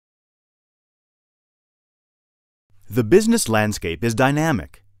The business landscape is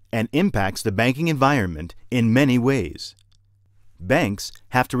dynamic and impacts the banking environment in many ways. Banks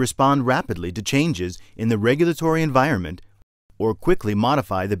have to respond rapidly to changes in the regulatory environment or quickly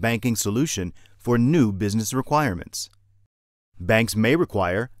modify the banking solution for new business requirements. Banks may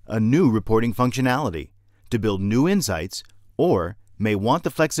require a new reporting functionality to build new insights or may want the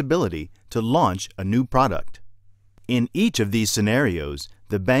flexibility to launch a new product. In each of these scenarios,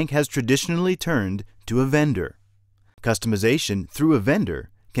 the bank has traditionally turned to a vendor. Customization through a vendor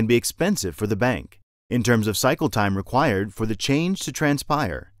can be expensive for the bank in terms of cycle time required for the change to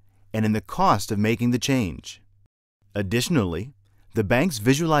transpire and in the cost of making the change. Additionally, the bank's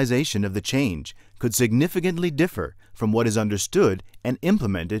visualization of the change could significantly differ from what is understood and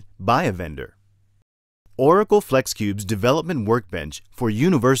implemented by a vendor. Oracle FLEXCUBE's Development Workbench for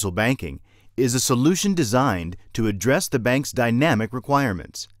Universal Banking is a solution designed to address the bank's dynamic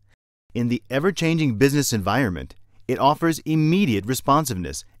requirements. In the ever-changing business environment, it offers immediate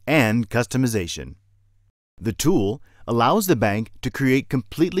responsiveness and customization. The tool allows the bank to create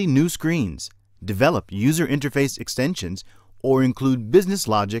completely new screens, develop user interface extensions, or include business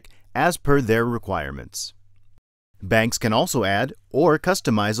logic as per their requirements. Banks can also add or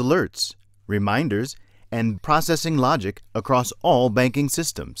customize alerts, reminders, and processing logic across all banking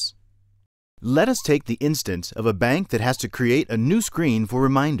systems. Let us take the instance of a bank that has to create a new screen for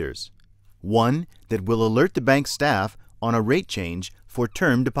reminders, one that will alert the bank staff on a rate change for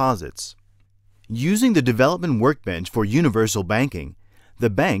term deposits. Using the Development Workbench for Universal Banking, the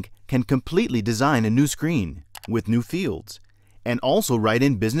bank can completely design a new screen with new fields and also write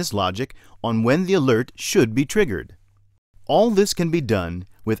in business logic on when the alert should be triggered. All this can be done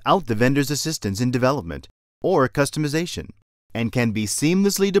without the vendor's assistance in development or customization and can be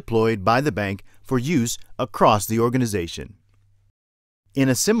seamlessly deployed by the bank for use across the organization. In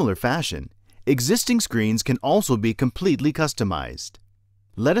a similar fashion, existing screens can also be completely customized.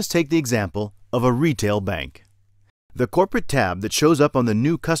 Let us take the example of a retail bank. The corporate tab that shows up on the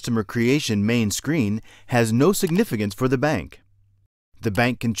new customer creation main screen has no significance for the bank. The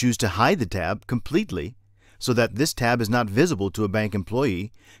bank can choose to hide the tab completely so that this tab is not visible to a bank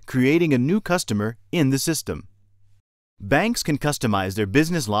employee, creating a new customer in the system. Banks can customize their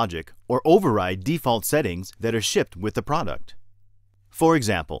business logic or override default settings that are shipped with the product. For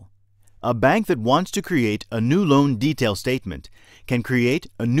example, a bank that wants to create a new loan detail statement can create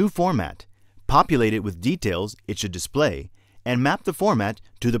a new format, populate it with details it should display, and map the format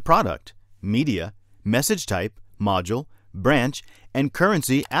to the product, media, message type, module, branch, and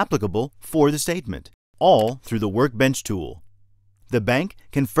currency applicable for the statement, all through the Workbench tool. The bank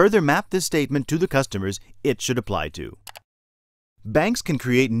can further map this statement to the customers it should apply to. Banks can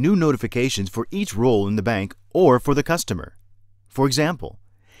create new notifications for each role in the bank or for the customer. For example,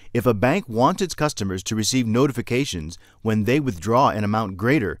 if a bank wants its customers to receive notifications when they withdraw an amount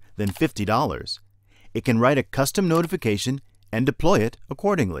greater than $50, it can write a custom notification and deploy it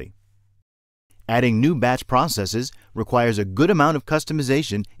accordingly. Adding new batch processes requires a good amount of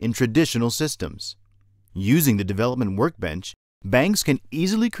customization in traditional systems. Using the Development Workbench, banks can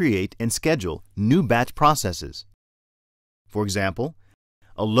easily create and schedule new batch processes. For example,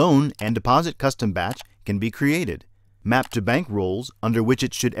 a loan and deposit custom batch can be created, mapped to bank roles under which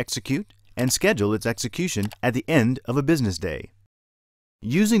it should execute, and schedule its execution at the end of a business day.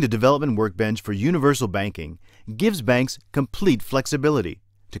 Using the Development Workbench for Universal Banking gives banks complete flexibility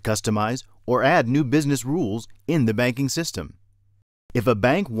to customize or add new business rules in the banking system. If a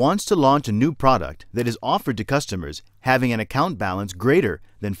bank wants to launch a new product that is offered to customers having an account balance greater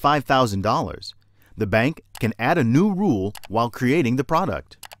than $5,000, the bank can add a new rule while creating the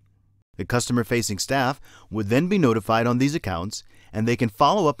product. The customer-facing staff would then be notified on these accounts, and they can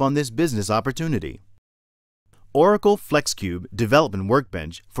follow up on this business opportunity. Oracle FLEXCUBE Development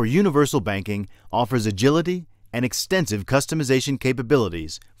Workbench for Universal Banking offers agility and extensive customization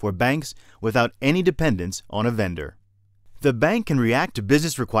capabilities for banks without any dependence on a vendor. The bank can react to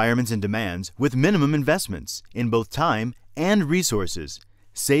business requirements and demands with minimum investments in both time and resources,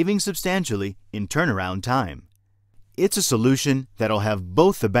 saving substantially in turnaround time. It's a solution that'll have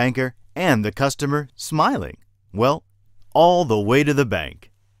both the banker and the customer smiling. Well, all the way to the bank.